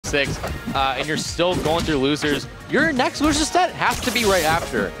6, and you're still going through losers, your next loser set has to be right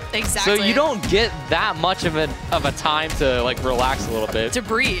after. Exactly. So you don't get that much of a time to like relax a little bit. To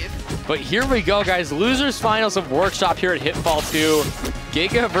breathe. But here we go, guys. Losers finals of Workshop here at Hitfall 2.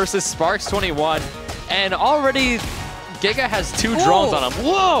 Giga versus Sparx21. And already Giga has 2 drones on him.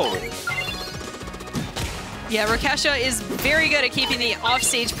 Whoa! Yeah, Rokesha is very good at keeping the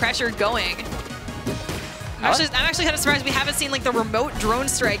offstage pressure going. I'm actually kind of surprised we haven't seen like the remote drone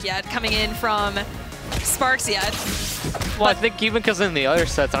strike yet coming in from Sparx yet. Well, I think even because in the other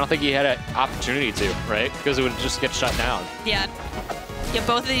sets, I don't think he had an opportunity to, right? Because it would just get shut down. Yeah. Yeah,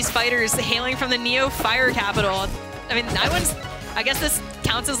 both of these fighters hailing from the Neo Fire Capital. I mean, I guess this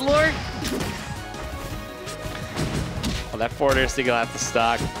counts as lore. Well, that forward air still at the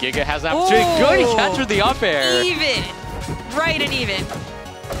stock. Giga has an opportunity. Good, he captured the up air. Even. Right and even.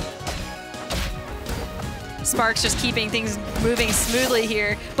 Sparx just keeping things moving smoothly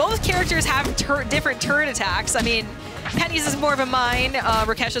here. Both characters have different turret attacks. I mean, Penny's is more of a mine.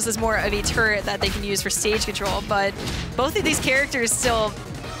 Rokesha's is more of a turret that they can use for stage control. But both of these characters still,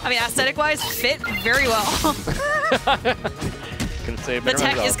 I mean, aesthetic-wise, fit very well. Couldn't say it the better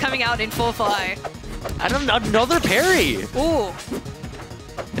tech myself. is coming out in full fly. Another parry. Ooh.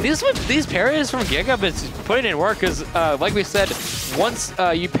 These parries from Giga, but putting in work because, like we said, once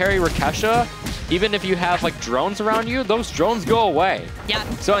you parry Rokesha, even if you have like drones around you, those drones go away. Yeah.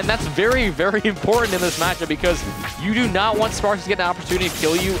 So, and that's very, very important in this matchup because you do not want Sparx to get an opportunity to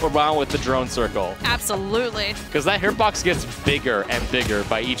kill you around with the drone circle. Absolutely. Because that hitbox gets bigger and bigger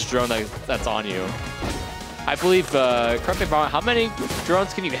by each drone that's on you. I believe, correct me if I'm wrong, how many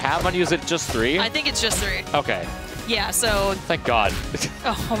drones can you have on you? Is it just 3? I think it's just 3. Okay. Yeah, so... Thank God.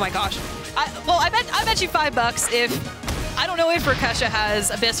 Oh my gosh. I bet you $5 if... I don't know if Rokesha has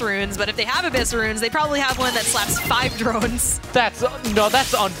Abyss Runes, but if they have Abyss Runes, they probably have one that slaps 5 drones. That's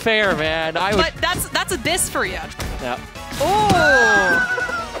unfair, man. But that's Abyss for you. Yeah. Oh!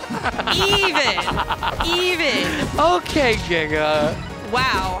 Even. Okay, Giga.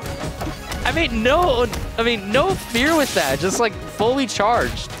 Wow. I mean, no fear with that. Just like fully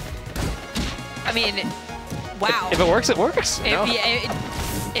charged. I mean, wow. If it works, it works.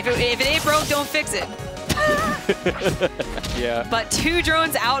 If it ain't broke, don't fix it. Yeah. But 2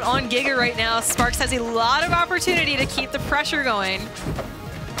 drones out on Giga right now. Sparx has a lot of opportunity to keep the pressure going.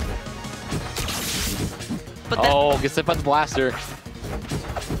 But gets hit by the blaster.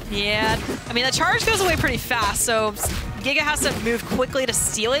 Yeah, I mean, the charge goes away pretty fast, so Giga has to move quickly to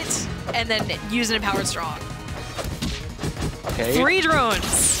steal it and then use an Empowered Strong. Okay. 3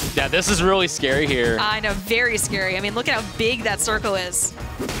 drones. Yeah, this is really scary here. I know, very scary. I mean, look at how big that circle is.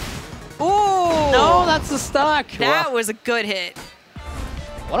 Ooh! No, that's the stock. That was a good hit.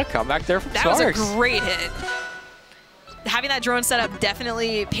 What a comeback there from That Sparx. was a great hit. Having that drone set up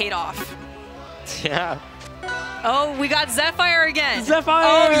definitely paid off. Yeah. Oh, we got Zephrie again. Zephrie!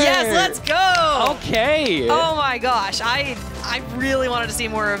 Oh, yes, let's go. Okay. Oh my gosh, I really wanted to see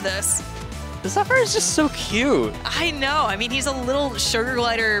more of this. The Zephrie is just so cute. I know. I mean, he's a little sugar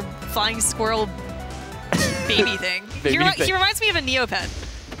glider flying squirrel baby thing. He reminds me of a Neopet.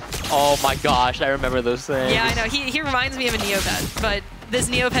 Oh my gosh, I remember those things. Yeah, I know. He reminds me of a Neopet, but this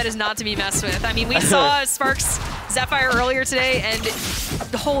Neopet is not to be messed with. I mean, we saw Sparx Zephrie earlier today, and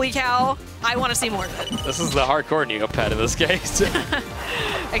holy cow, I want to see more of it. This is the hardcore Neopet in this case.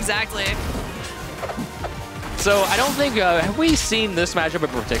 Exactly. So I don't think, have we seen this matchup in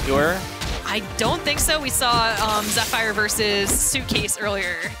particular? I don't think so. We saw Zephrie versus Suitcase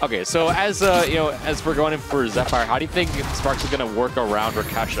earlier. Okay, so as you know, as we're going in for Zephrie, how do you think Sparx is going to work around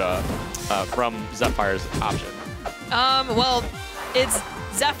Rokesha from Zephrire's option? Well, it's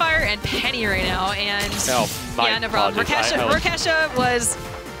Zephrie and Penny right now, and yeah, no problem. Rokesha was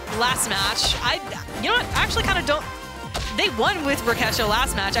last match. You know what? I actually kind of don't. They won with Rokesha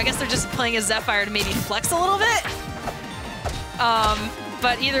last match. I guess they're just playing as Zephrie to maybe flex a little bit.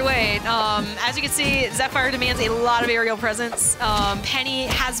 But either way, as you can see, Zephrie demands a lot of aerial presence. Penny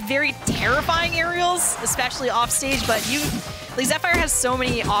has very terrifying aerials, especially off stage, but Zephrie has so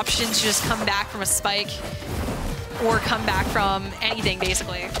many options to just come back from a spike or come back from anything,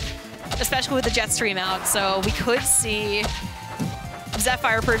 basically, especially with the jet stream out. So we could see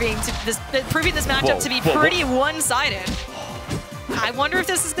Zephrie proving this matchup to be pretty one-sided. I wonder if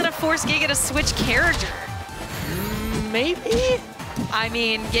this is going to force Giga to switch character. Maybe? I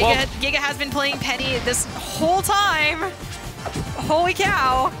mean, Giga has been playing Penny this whole time. Holy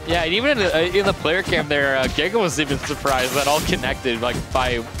cow. Yeah, and even in the player cam there, Giga was even surprised that all connected like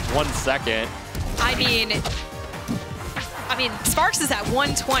by 1 second. I mean, I mean, Sparx is at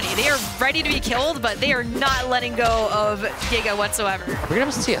 120. They are ready to be killed, but they are not letting go of Giga whatsoever. Are we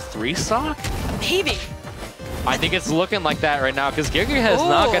gonna see a 3-stock? Maybe. I think it's looking like that right now because Giga has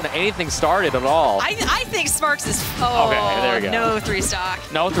not gotten anything started at all. I think Sparx is. Oh, okay, there we go. No 3-stock.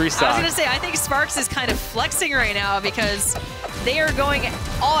 No 3-stock. I was gonna say I think Sparx is kind of flexing right now because they are going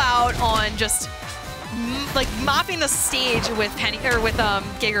all out on just like mopping the stage with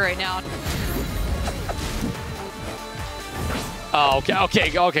Giga right now. Oh, okay,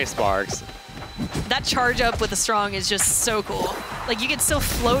 Sparx. That charge up with the strong is just so cool. Like you can still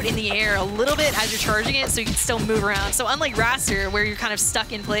float in the air a little bit as you're charging it, so you can still move around. So unlike Raster, where you're kind of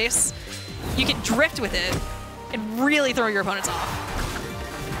stuck in place, you can drift with it and really throw your opponents off.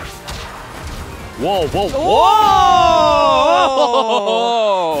 Whoa, whoa,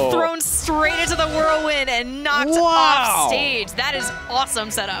 whoa! Thrown straight into the whirlwind and knocked off stage. That is awesome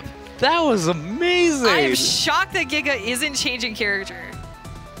setup. That was amazing. I am shocked that Giga isn't changing character.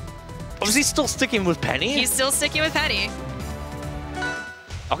 Oh, is he still sticking with Penny? He's still sticking with Penny.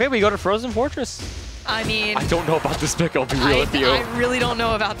 Okay, we go to Frozen Fortress. I mean, I don't know about this pick, I'll be real with you. I really don't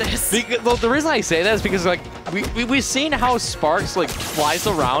know about this. The reason I say that is because like we've seen how Sparx like flies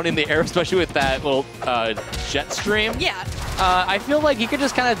around in the air, especially with that little jet stream. Yeah. I feel like he could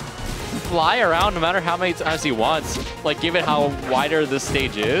just kind of fly around no matter how many times he wants. Like given how wider this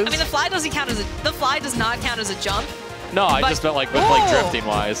stage is. I mean, the fly does not count as a jump. No, I just felt like with like drifting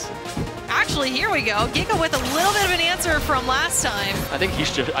wise. Actually, here we go. Giga with a little bit of an answer from last time. I think he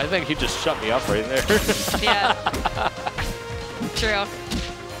just shut me up right there. Yeah. True.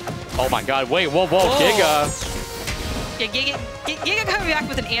 Oh my God! Wait, whoa, Giga. Yeah, Giga coming back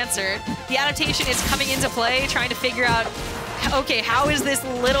with an answer. The adaptation is coming into play, trying to figure out, okay, how is this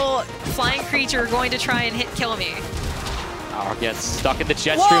little flying creature going to try and kill me? Oh, gets stuck in the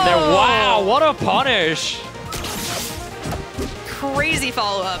jet stream there. Wow, what a punish! Crazy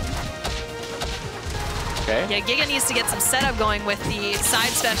follow-up. Okay. Yeah, Giga needs to get some setup going with the side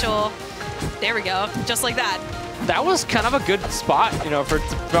special. There we go, just like that. That was kind of a good spot, you know, for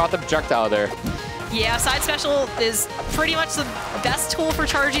throughout the projectile there. Yeah, side special is pretty much the best tool for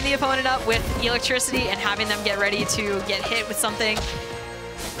charging the opponent up with electricity and having them get ready to get hit with something.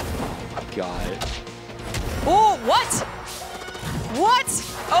 Got it. Oh, what? What?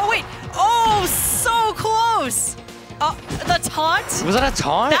 Oh, wait. Oh, so close. The taunt? Was that a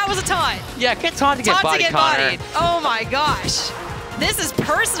taunt? That was a taunt. Yeah, get taunt to get bodied, Connor. Oh my gosh. This is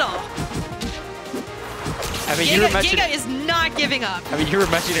personal. I mean, Giga is not giving up. I mean, you were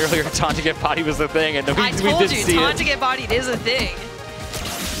mentioning earlier taunt to get bodied was the thing, and I told you, taunt to get bodied is a thing.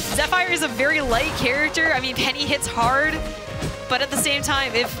 Zephrie is a very light character. I mean, Penny hits hard, but at the same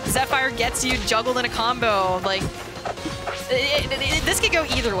time, if Zephrie gets you juggled in a combo, like, this could go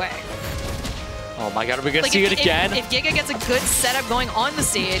either way. Oh my God, are we going to see it again? If Giga gets a good setup going on the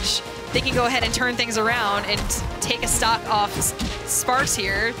stage, they can go ahead and turn things around and take a stock off Sparx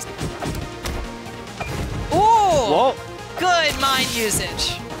here. Ooh! Whoa. Good mind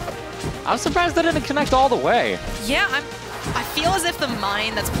usage. I'm surprised that didn't connect all the way. Yeah, I feel as if the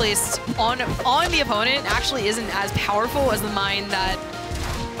mine that's placed on the opponent actually isn't as powerful as the mine that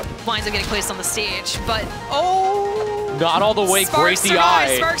winds up getting placed on the stage. But, not all the way, great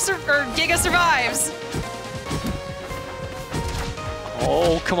DI. Giga survives.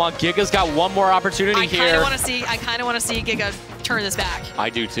 Oh, come on, Giga's got one more opportunity here. I kind of want to see Giga turn this back. I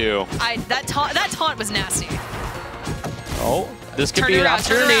do too. That taunt was nasty. Oh, this could be an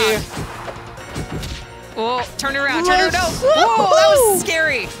opportunity. Oh, turn it around, turn it around. Whoa, that was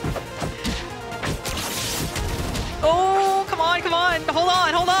scary. Oh, come on,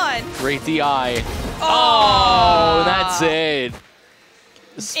 hold on. Great DI. Oh, that's it.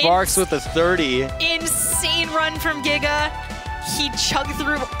 Sparx with a 30. Insane run from Giga. He chugged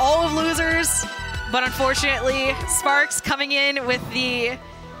through all of losers, but unfortunately, Sparx coming in with the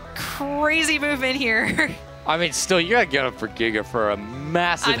crazy movement here. I mean, still, you gotta get up for Giga for a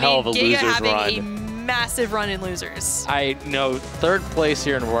massive hell of a Giga losers run. having a massive run in losers. I know, 3rd place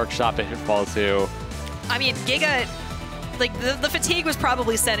here in Workshop at Hitfall 2. I mean, Giga, like, the fatigue was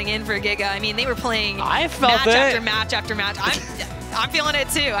probably setting in for Giga. I mean, they were playing match after match after match. I'm feeling it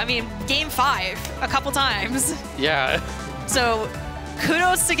too. I mean, game 5 a couple times. Yeah. So,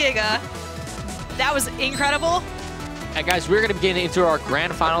 kudos to Giga. That was incredible. And guys, we're going to be getting into our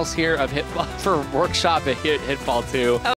grand finals here of Hitfall for Workshop at Hitfall 2.